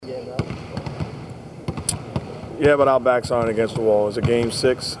game, though. Yeah, but our backs aren't against the wall. It's a game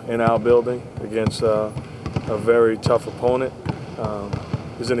 6 in our building against a very tough opponent.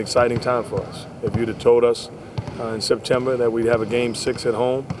 It's an exciting time for us. If you'd have told us in September that we'd have a game 6 at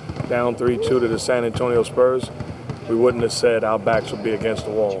home, down 3-2 to the San Antonio Spurs, we wouldn't have said our backs would be against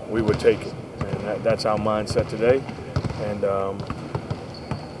the wall. We would take it. And that's our mindset today. And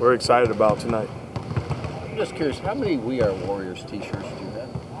we're excited about tonight. I'm just curious, how many We Are Warriors t-shirts do you have?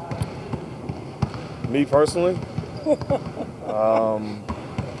 Me personally? I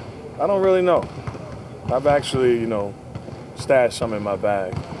don't really know. I've actually, stashed some in my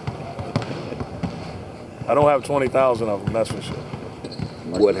bag. I don't have 20,000 of them, that's for sure.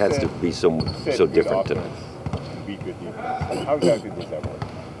 What has to be so different tonight? Be good defense. How exactly does that work?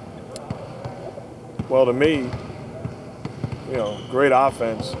 Well, to me, great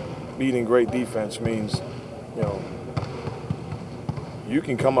offense beating great defense means, you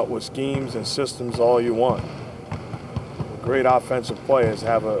can come up with schemes and systems all you want. Great offensive players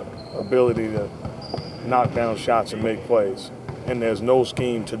have an ability to knock down shots and make plays. And there's no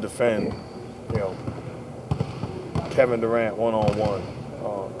scheme to defend, Kevin Durant one-on-one,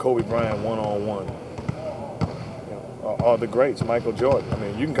 Kobe Bryant one-on-one, or the greats, Michael Jordan. I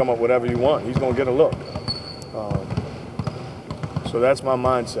mean, you can come up with whatever you want. He's going to get a look. So that's my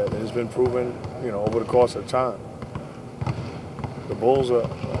mindset. And it's been proven, over the course of time. The Bulls are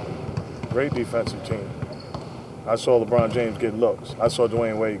a great defensive team. I saw LeBron James get looks. I saw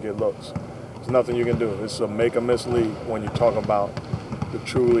Dwayne Wade get looks. There's nothing you can do. It's a make-or-miss league when you talk about the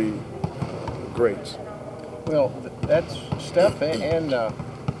truly greats. Well, that's Steph and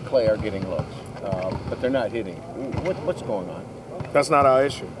Clay are getting looks, but they're not hitting. What's going on? That's not our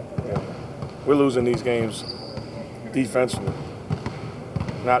issue. We're losing these games defensively,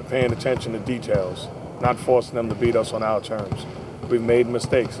 not paying attention to details, not forcing them to beat us on our terms. We've made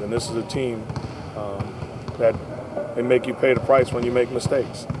mistakes, and this is a team that they make you pay the price when you make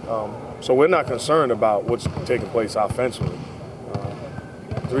mistakes. So we're not concerned about what's taking place offensively.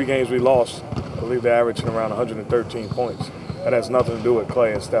 3 games we lost, I believe they're averaging around 113 points. That has nothing to do with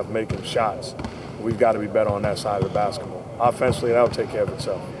Clay and Steph making shots. We've got to be better on that side of the basketball. Offensively, that'll take care of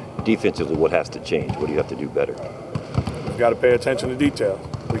itself. Defensively, what has to change? What do you have to do better? We've got to pay attention to detail.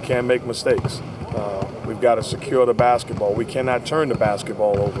 We can't make mistakes. We've got to secure the basketball. We cannot turn the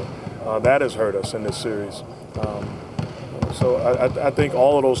basketball over. That has hurt us in this series. So I think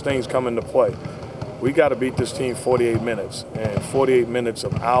all of those things come into play. We got to beat this team 48 minutes, and 48 minutes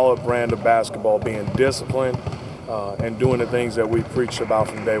of our brand of basketball, being disciplined and doing the things that we preached about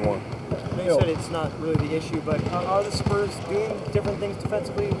from day one. You said it's not really the issue, but are the Spurs doing different things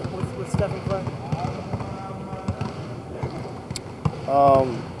defensively with Steph and Clay?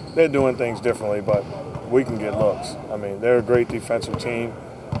 They're doing things differently, but we can get looks. I mean, they're a great defensive team.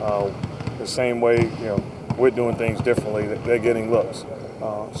 The same way, we're doing things differently. They're getting looks.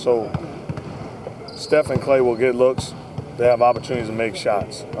 So Steph and Clay will get looks. They have opportunities to make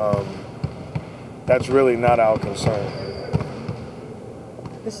shots. That's really not our concern.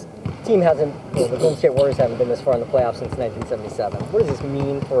 This team hasn't, the Golden State Warriors haven't been this far in the playoffs since 1977. What does this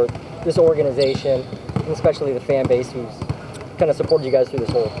mean for this organization, and especially the fan base who's kind of supported you guys through this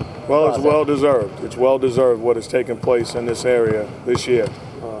whole process? It's well-deserved. It's well-deserved what has taken place in this area this year.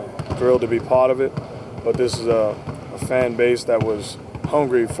 Thrilled to be part of it, but this is a fan base that was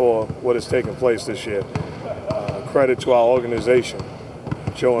hungry for what has taken place this year. Credit to our organization.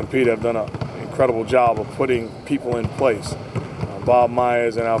 Joe and Pete have done an incredible job of putting people in place. Bob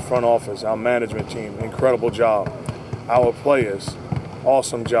Myers and our front office, our management team, incredible job. Our players,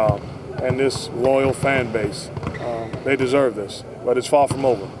 awesome job. And this loyal fan base, they deserve this, but it's far from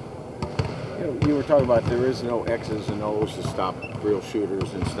over. You were talking about there is no X's and O's to stop real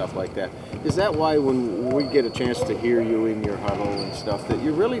shooters and stuff like that. Is that why when we get a chance to hear you in your huddle and stuff that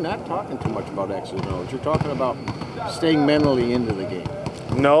you're really not talking too much about X's and O's? You're talking about staying mentally into the game.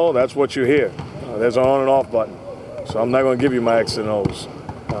 No, that's what you hear. There's an on and off button. So I'm not going to give you my X's and O's.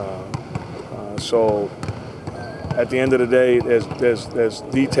 So at the end of the day, there's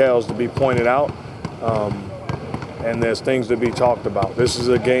details to be pointed out. And there's things to be talked about. This is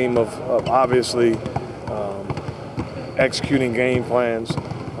a game of obviously executing game plans,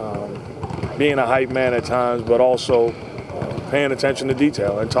 being a hype man at times, but also paying attention to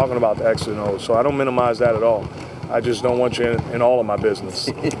detail and talking about the X's and O's. So I don't minimize that at all. I just don't want you in all of my business.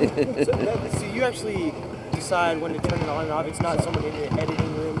 So you actually decide when to turn it on and off. It's not someone in the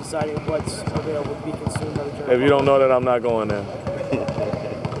editing room deciding what's available to be consumed by the journal. If you don't know that, I'm not going there.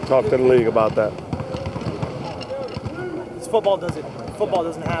 Talk to the league about that. Football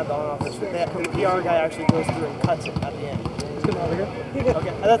doesn't have the on-off. The PR guy actually goes through and cuts it at the end.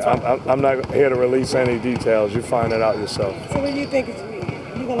 Okay, that's fine. I'm not here to release any details. You find it out yourself. So what do you think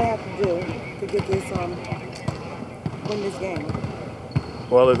you're gonna have to do to get this win this game?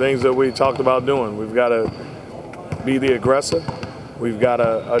 Well, the things that we talked about doing, we've got to be the aggressor. We've got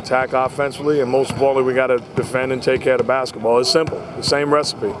to attack offensively, and most importantly, we got to defend and take care of the basketball. It's simple. The same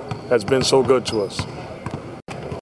recipe that's been so good to us.